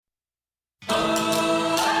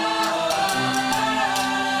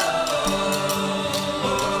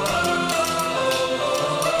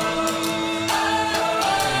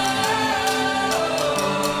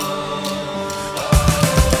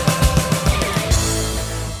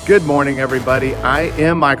Good morning, everybody. I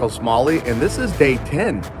am Michael Smalley, and this is day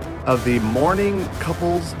 10 of the Morning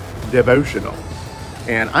Couples Devotional.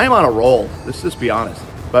 And I'm on a roll, let's just be honest.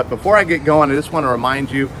 But before I get going, I just want to remind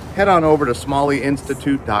you, head on over to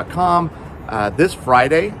smalleyinstitute.com. This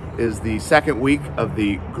Friday is the second week of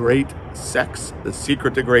the Great Sex, the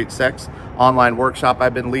Secret to Great Sex online workshop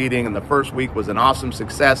I've been leading, and the first week was an awesome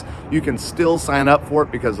success. You can still sign up for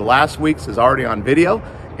it because last week's is already on video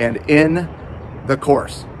and in the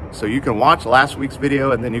course. So you can watch last week's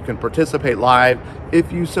video and then you can participate live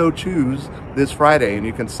if you so choose this Friday, and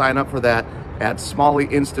you can sign up for that at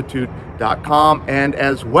smalleyinstitute.com. And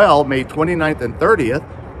as well, May 29th and 30th,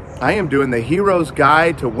 I am doing the Hero's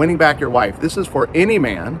Guide to Winning Back Your Wife. This is for any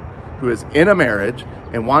man who is in a marriage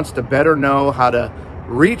and wants to better know how to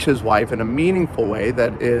reach his wife in a meaningful way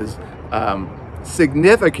that is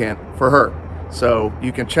significant for her. So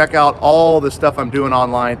you can check out all the stuff I'm doing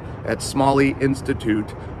online at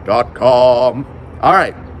smalleyinstitute.com. All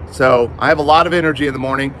right, so I have a lot of energy in the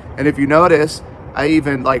morning, and if you notice, I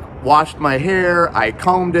even washed my hair, I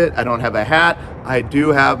combed it, I don't have a hat. I do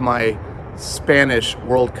have my Spanish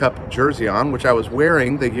World Cup jersey on, which I was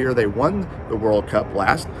wearing the year they won the World Cup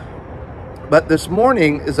last. But this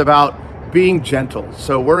morning is about being gentle.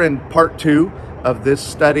 So we're in part 2 of this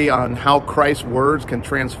study on how Christ's words can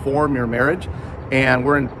transform your marriage. And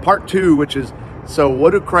we're in part 2, which is, so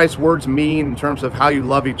what do Christ's words mean in terms of how you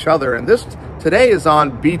love each other? And this today is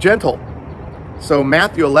on be gentle. So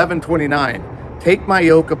Matthew 11:29, take my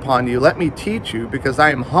yoke upon you, let me teach you, because I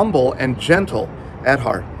am humble and gentle at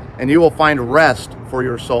heart, and you will find rest for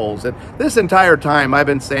your souls. And this entire time I've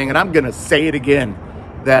been saying, and I'm going to say it again,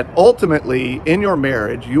 that ultimately in your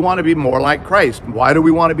marriage, you want to be more like Christ. Why do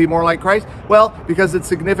we want to be more like Christ? Well, because it's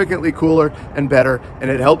significantly cooler and better,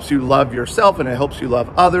 and it helps you love yourself, and it helps you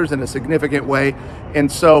love others in a significant way.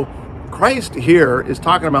 And so Christ here is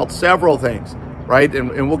talking about several things, right?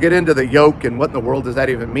 And we'll get into the yoke and what in the world does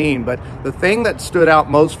that even mean. But the thing that stood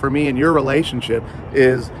out most for me in your relationship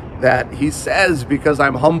is that he says, because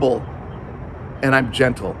I'm humble and I'm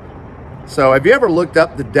gentle. So have you ever looked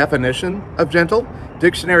up the definition of gentle?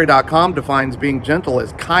 Dictionary.com defines being gentle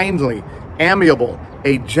as kindly, amiable,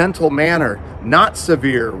 a gentle manner, not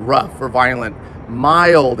severe, rough, or violent,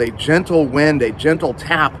 mild, a gentle wind, a gentle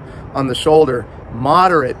tap on the shoulder,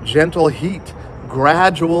 moderate, gentle heat,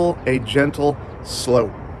 gradual, a gentle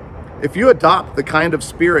slope. If you adopt the kind of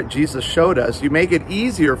spirit Jesus showed us, you make it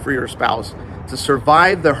easier for your spouse to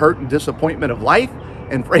survive the hurt and disappointment of life,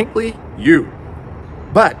 and frankly, you.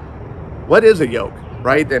 But what is a yoke,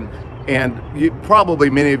 right? And you, probably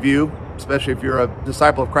many of you, especially if you're a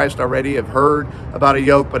disciple of Christ already, have heard about a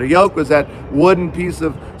yoke. But a yoke was that wooden piece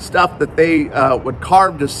of stuff that they would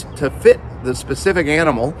carve to fit the specific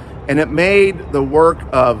animal, and it made the work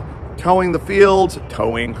of towing the fields,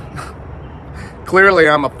 clearly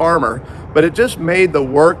I'm a farmer, but it just made the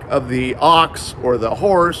work of the ox or the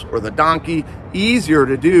horse or the donkey easier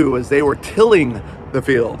to do as they were tilling the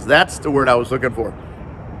fields. That's the word I was looking for.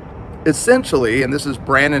 Essentially, and this is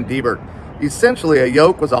Brandon Diebert, essentially a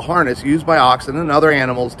yoke was a harness used by oxen and other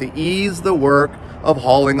animals to ease the work of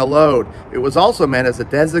hauling a load. It was also meant as a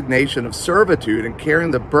designation of servitude and carrying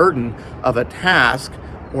the burden of a task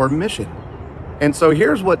or mission. And so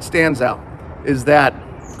here's what stands out, is that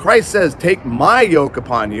Christ says, take my yoke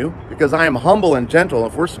upon you, because I am humble and gentle.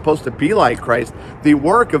 If we're supposed to be like Christ, the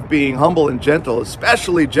work of being humble and gentle,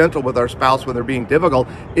 especially gentle with our spouse when they're being difficult,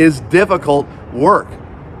 is difficult work.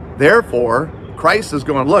 Therefore, Christ is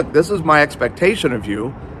going, look, this is my expectation of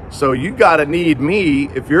you, so you got to need me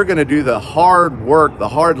if you're going to do the hard work, the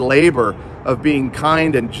hard labor of being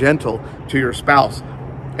kind and gentle to your spouse.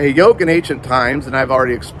 A yoke in ancient times, and I've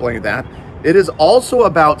already explained that, it is also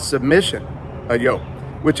about submission, a yoke,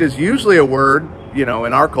 which is usually a word, in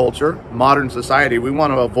our culture, modern society, we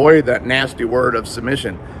want to avoid that nasty word of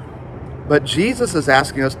submission. But Jesus is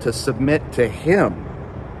asking us to submit to him.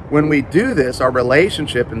 When we do this, our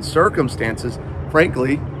relationship and circumstances,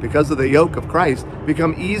 frankly, because of the yoke of Christ,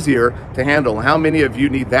 become easier to handle. How many of you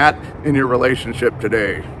need that in your relationship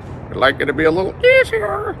today? I'd like it to be a little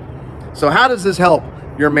easier. So how does this help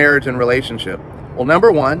your marriage and relationship? Well,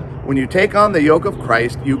 number one, when you take on the yoke of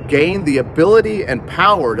Christ, you gain the ability and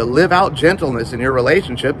power to live out gentleness in your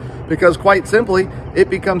relationship, because quite simply, it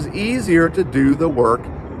becomes easier to do the work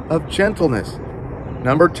of gentleness.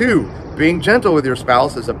 Number two, being gentle with your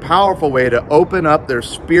spouse is a powerful way to open up their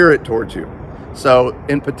spirit towards you. So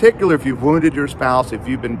in particular, if you've wounded your spouse, if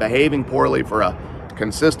you've been behaving poorly for a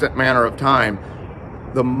consistent manner of time,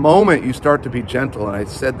 the moment you start to be gentle, and I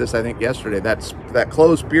said this I think yesterday, that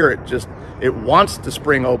closed spirit it wants to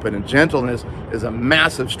spring open, and gentleness is a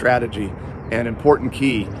massive strategy and important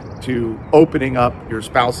key to opening up your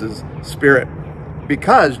spouse's spirit,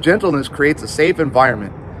 because gentleness creates a safe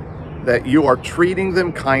environment that you are treating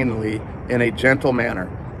them kindly in a gentle manner.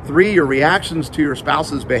 3, your reactions to your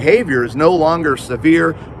spouse's behavior is no longer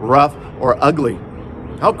severe, rough, or ugly.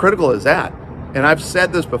 How critical is that? And I've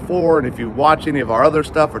said this before, and if you watch any of our other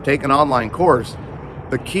stuff or take an online course,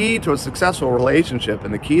 the key to a successful relationship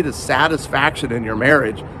and the key to satisfaction in your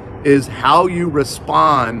marriage is how you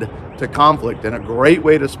respond to conflict. And a great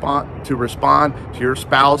way to respond to your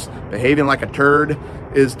spouse behaving like a turd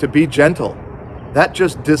is to be gentle. That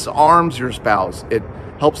just disarms your spouse. It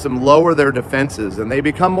helps them lower their defenses, and they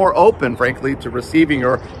become more open, frankly, to receiving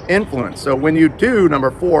your influence. So when you do,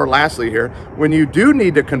 number 4, lastly here, when you do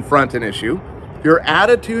need to confront an issue, your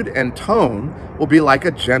attitude and tone will be like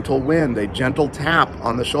a gentle wind, a gentle tap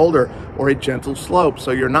on the shoulder, or a gentle slope.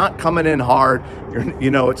 So you're not coming in hard.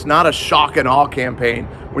 It's not a shock and awe campaign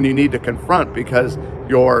when you need to confront, because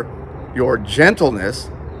your gentleness,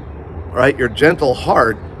 right, your gentle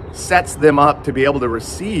heart sets them up to be able to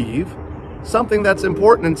receive something that's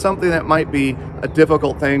important and something that might be a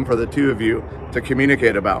difficult thing for the two of you to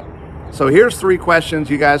communicate about. So here's 3 questions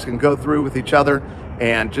you guys can go through with each other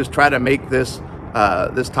and just try to make this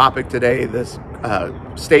topic today, this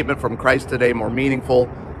statement from Christ today, more meaningful.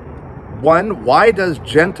 1, why does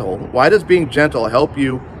being gentle help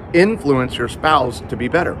you influence your spouse to be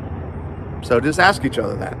better? So just ask each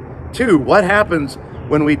other that. 2, what happens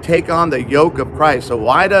when we take on the yoke of Christ? So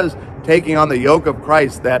why does taking on the yoke of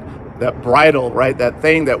Christ, that bridle, right, that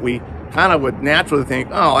thing that we kind of would naturally think,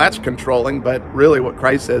 oh, that's controlling, but really what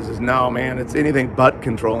Christ says is, no, man, it's anything but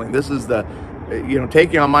controlling. This is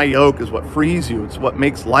taking on my yoke is what frees you. It's what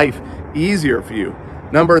makes life easier for you.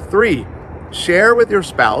 Number 3, share with your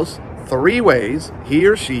spouse 3 ways he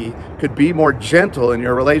or she could be more gentle in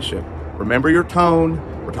your relationship. Remember your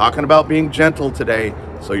tone. We're talking about being gentle today.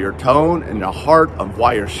 So your tone and the heart of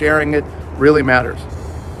why you're sharing it really matters.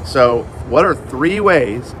 So what are 3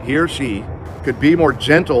 ways he or she could be more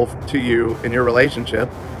gentle to you in your relationship?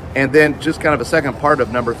 And then just kind of a second part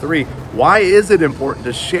of number 3, why is it important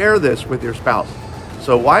to share this with your spouse?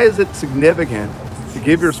 So why is it significant to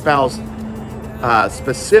give your spouse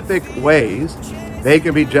specific ways they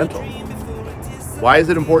can be gentle? Why is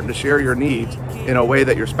it important to share your needs in a way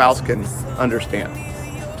that your spouse can understand?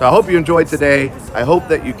 So I hope you enjoyed today. I hope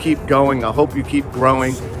that you keep going. I hope you keep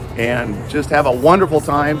growing and just have a wonderful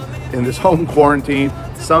time in this home quarantine.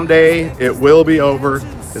 Someday it will be over.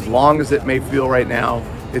 As long as it may feel right now,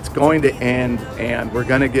 it's going to end, and we're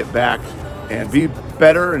going to get back and be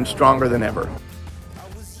better and stronger than ever.